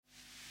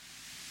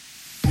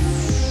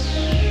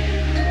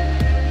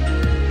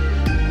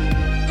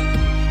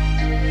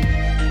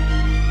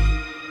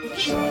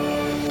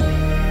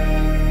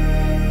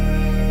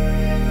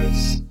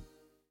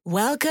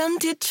Welcome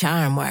to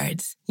Charm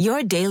Words,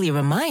 your daily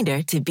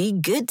reminder to be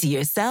good to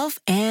yourself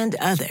and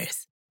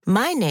others.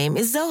 My name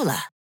is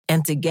Zola,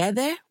 and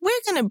together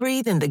we're going to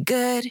breathe in the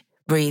good,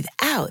 breathe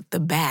out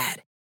the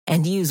bad,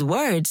 and use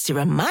words to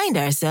remind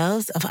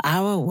ourselves of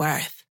our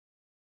worth.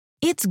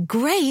 It's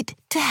great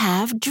to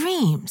have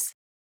dreams,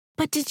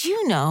 but did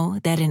you know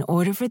that in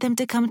order for them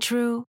to come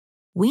true,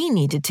 we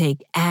need to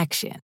take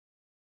action?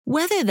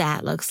 Whether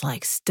that looks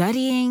like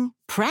studying,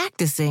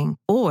 practicing,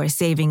 or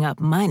saving up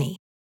money,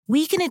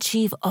 we can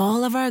achieve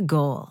all of our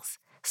goals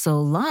so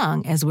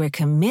long as we're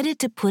committed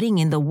to putting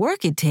in the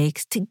work it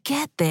takes to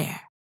get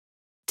there.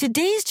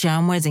 Today's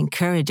charm words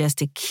encourage us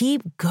to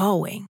keep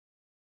going.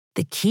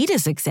 The key to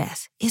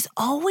success is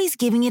always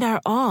giving it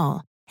our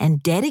all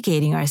and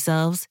dedicating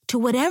ourselves to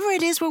whatever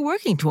it is we're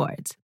working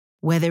towards,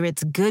 whether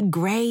it's good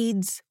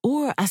grades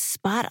or a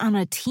spot on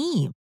a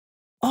team.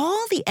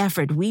 All the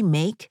effort we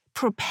make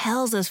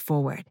propels us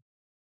forward.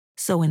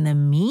 So in the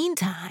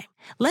meantime,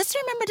 let's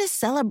remember to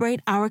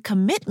celebrate our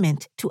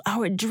commitment to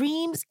our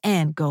dreams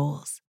and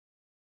goals.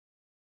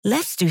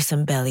 Let's do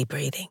some belly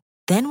breathing.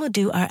 Then we'll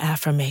do our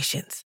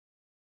affirmations.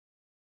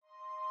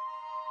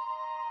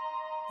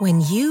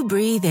 When you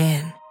breathe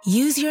in,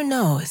 use your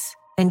nose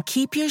and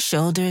keep your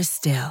shoulders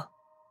still.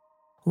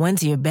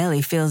 Once your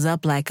belly fills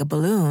up like a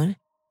balloon,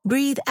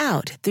 breathe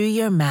out through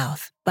your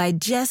mouth by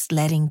just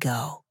letting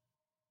go.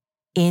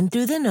 In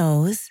through the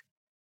nose,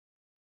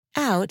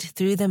 out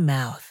through the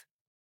mouth.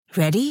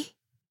 Ready?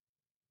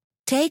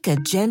 Take a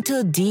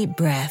gentle, deep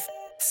breath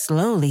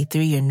slowly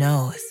through your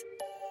nose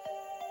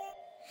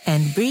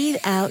and breathe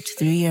out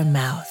through your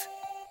mouth.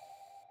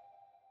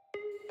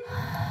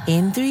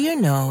 In through your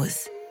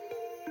nose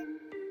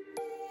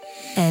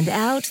and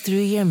out through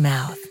your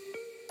mouth.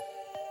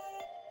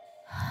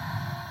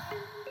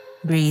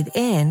 Breathe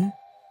in,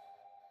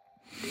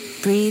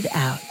 breathe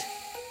out.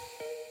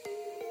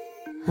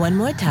 One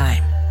more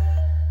time.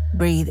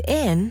 Breathe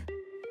in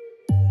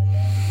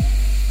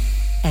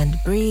and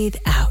breathe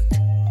out.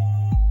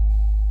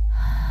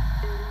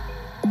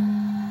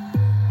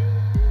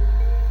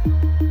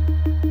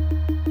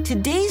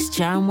 Today's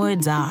charm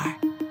words are,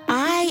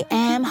 I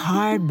am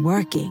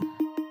hardworking.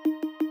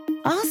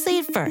 I'll say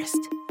it first,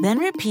 then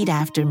repeat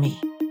after me.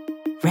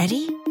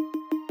 Ready?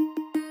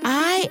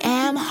 I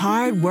am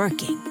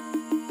hardworking.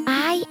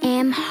 I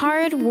am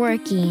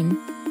hardworking.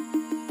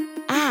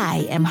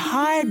 I am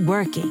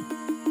hardworking.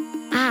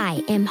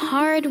 I am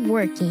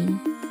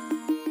hardworking.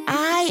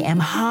 I am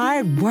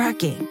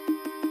hardworking.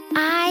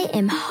 I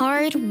am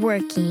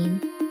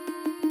hardworking.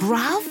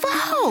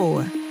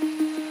 Bravo!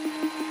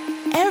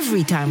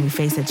 Every time we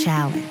face a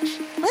challenge,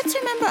 let's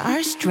remember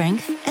our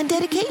strength and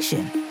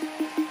dedication.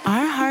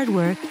 Our hard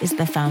work is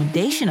the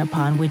foundation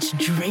upon which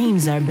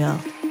dreams are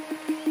built.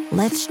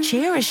 Let's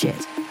cherish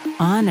it,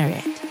 honor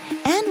it,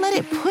 and let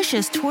it push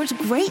us towards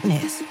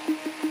greatness.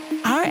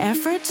 Our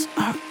efforts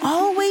are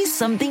always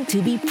something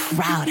to be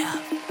proud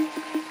of.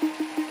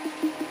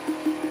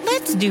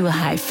 Let's do a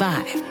high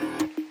five.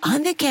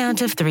 On the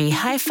count of 3,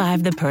 high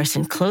five the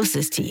person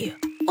closest to you.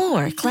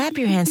 Or clap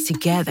your hands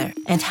together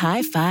and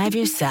high five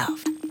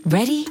yourself.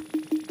 Ready?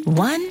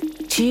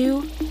 1,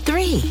 2,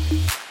 3.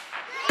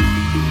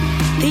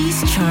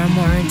 These charm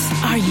words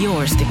are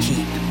yours to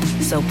keep.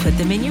 So put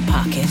them in your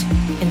pocket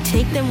and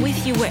take them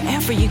with you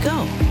wherever you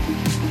go.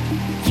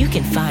 You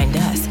can find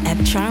us at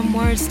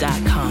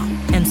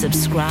charmwords.com and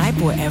subscribe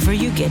wherever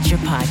you get your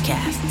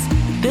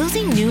podcasts.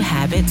 Building new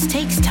habits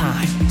takes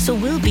time, so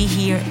we'll be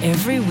here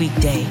every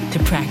weekday to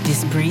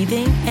practice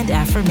breathing and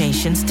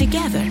affirmations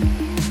together.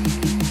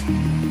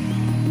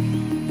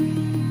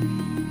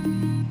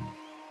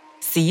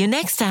 See you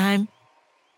next time.